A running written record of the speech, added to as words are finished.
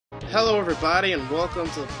Hello everybody and welcome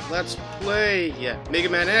to Let's Play Mega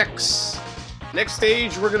Man X. Next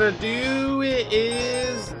stage we're gonna do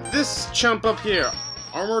is this chump up here.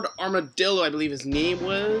 Armored Armadillo, I believe his name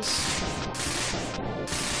was.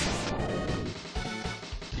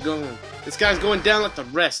 This guy's going down like the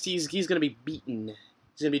rest. He's gonna be beaten.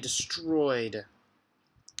 He's gonna be destroyed.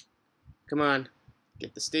 Come on.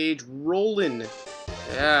 Get the stage rolling.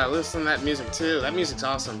 Yeah, listen to that music too. That music's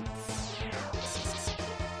awesome.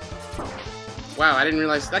 Wow, I didn't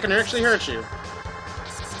realize that can actually hurt you.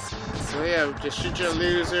 So yeah, just shoot you a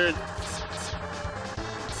loser.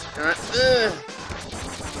 Alright.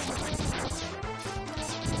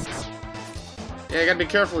 Yeah, you gotta be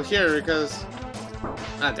careful here because...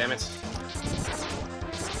 Ah, damn it.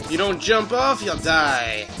 If you don't jump off, you'll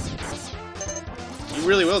die. You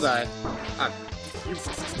really will die. Ah, you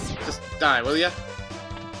just die, will ya?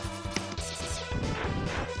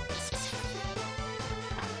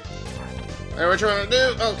 Alright, what you wanna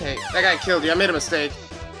do? Okay, that guy killed you. I made a mistake.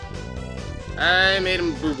 I made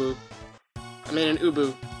him boo-boo. I made an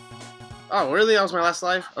ubu. Oh, really? That was my last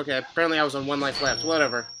life? Okay, apparently I was on one life left.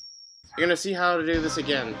 Whatever. You're gonna see how to do this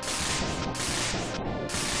again.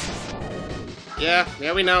 Yeah,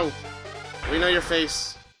 we know. We know your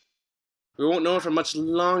face. We won't know it for much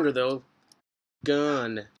longer, though.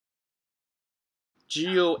 Gone.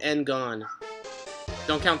 G-O-N gone.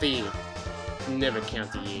 Don't count the E. Never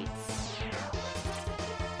count the E.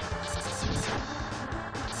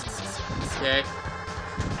 Okay.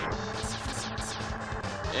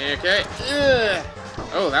 Okay. Ugh.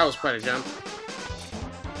 Oh, that was quite a jump.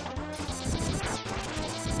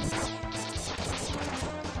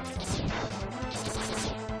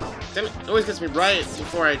 Damn it, it always gets me right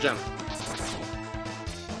before I jump.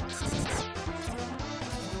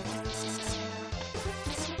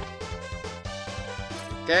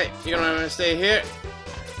 Okay, you're gonna stay here.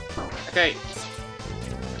 Okay.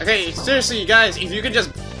 Okay, seriously, you guys, if you could just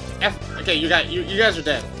okay, you guys are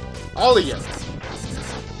dead. All of you.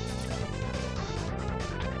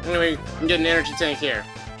 Anyway, I'm getting an energy tank here.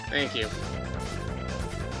 Thank you.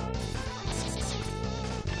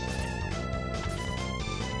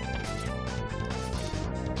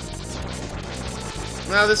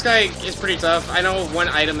 Now, this guy is pretty tough. I know one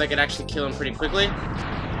item that could actually kill him pretty quickly.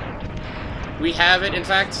 We have it, in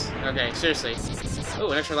fact. Okay, seriously.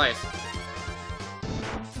 Oh, an extra life.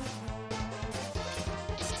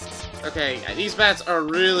 Okay, these bats are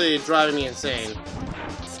really driving me insane.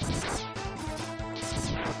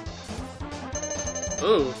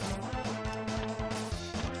 Ooh.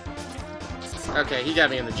 Okay, he got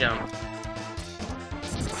me in the jump.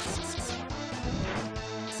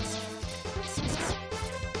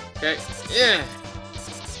 Okay, yeah.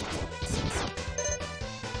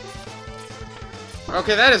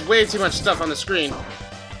 Okay, that is way too much stuff on the screen.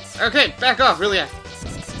 Okay, back off, really.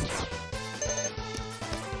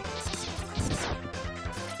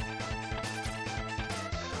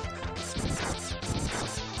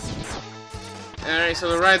 Alright, so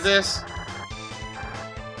we'll ride this.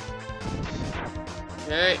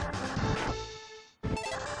 Okay.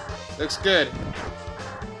 Looks good.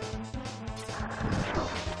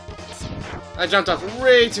 I jumped off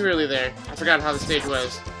way too early there. I forgot how the stage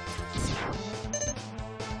was.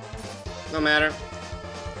 No matter.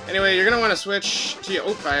 Anyway, you're gonna want to switch to your...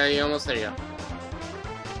 Oh, I almost... There you go.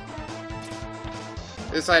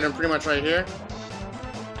 This item pretty much right here.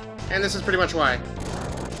 And this is pretty much why.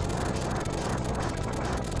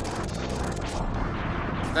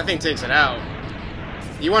 That thing takes it out.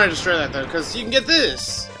 You want to destroy that though, because you can get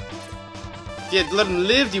this. If you had let him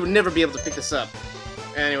live, you would never be able to pick this up.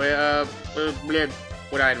 Anyway,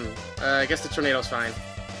 what item? I guess the tornado's fine.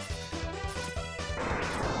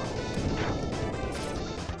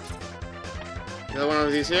 Another one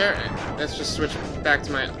of these here. Let's just switch back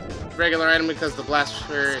to my regular item because the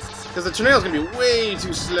blaster, because the tornado's gonna be way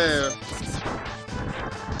too slow.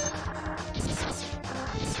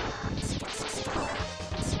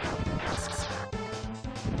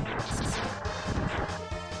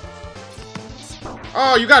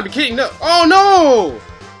 Oh, you gotta be kidding! No! Oh no!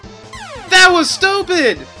 That was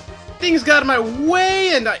stupid! Things got in my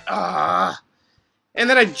way, and and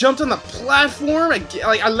then I jumped on the platform.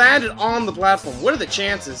 I landed on the platform. What are the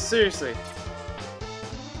chances? Seriously.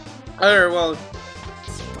 Alright, well.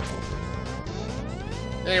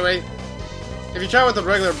 Anyway, if you try with the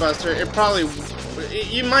regular buster, it probably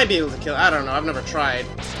you might be able to kill. I don't know. I've never tried.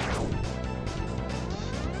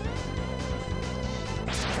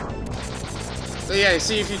 So yeah,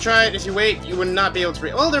 see, if you try it, if you wait, you would not be able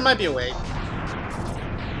to well, there might be a way.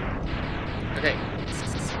 Okay.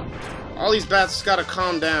 All these bats gotta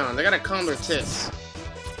calm down. They gotta calm their tits.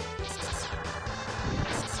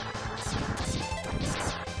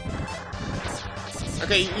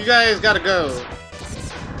 Okay, you guys gotta go.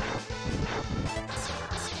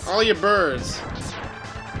 All you birds.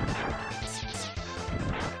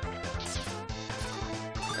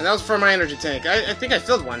 And that was for my energy tank. I think I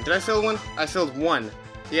filled one. Did I fill one? I filled one.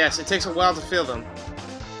 Yes, it takes a while to fill them.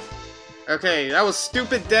 Okay, that was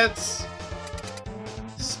stupid deaths.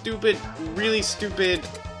 Stupid, really stupid.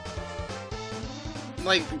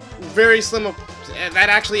 Like, very slim of that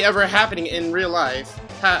actually ever happening in real life.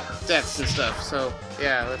 Deaths and stuff. So,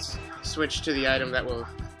 yeah, let's switch to the item that will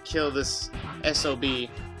kill this SOB.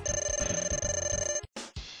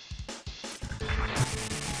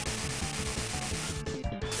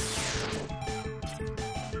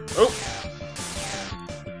 Oh!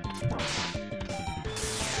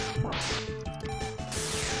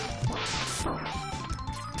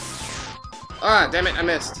 Ah, damn it, I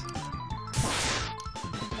missed.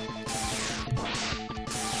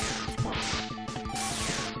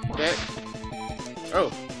 Okay.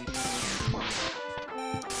 Oh.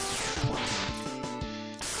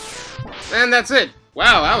 And that's it.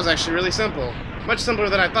 Wow, that was actually really simple. Much simpler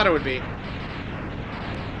than I thought it would be.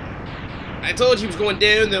 I told you he was going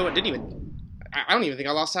down, though. It didn't even... I don't even think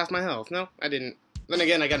I lost half my health. No, I didn't. Then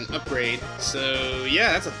again, I got an upgrade. So,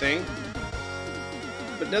 yeah, that's a thing.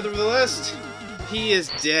 But nevertheless, he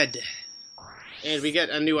is dead. And we get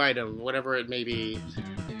a new item, whatever it may be.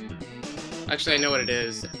 Actually, I know what it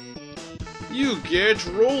is. You get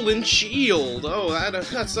Rolling Shield. Oh,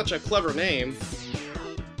 that's such a clever name.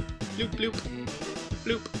 Bloop, bloop,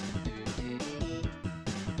 bloop.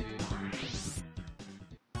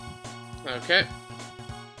 Okay.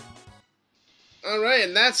 Alright,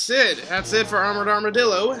 and that's it. That's it for Armored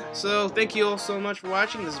Armadillo. So, thank you all so much for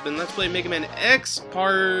watching. This has been Let's Play Mega Man X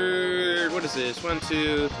part... What is this? 1,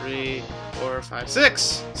 2, 3, 4, 5,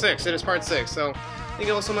 6! 6. It is part 6. So, thank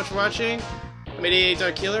you all so much for watching. I'm 88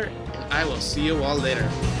 Dark Killer, and I will see you all later.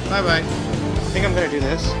 Bye-bye. I think I'm gonna do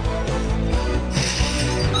this.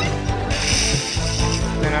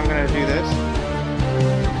 Then I'm gonna do this.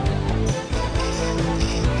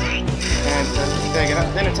 And take it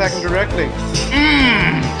up, then attack him directly.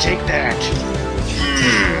 Take that.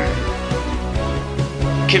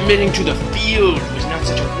 Committing to the field was not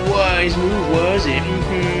such a wise move, was it?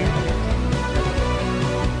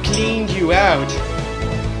 Cleaned you out.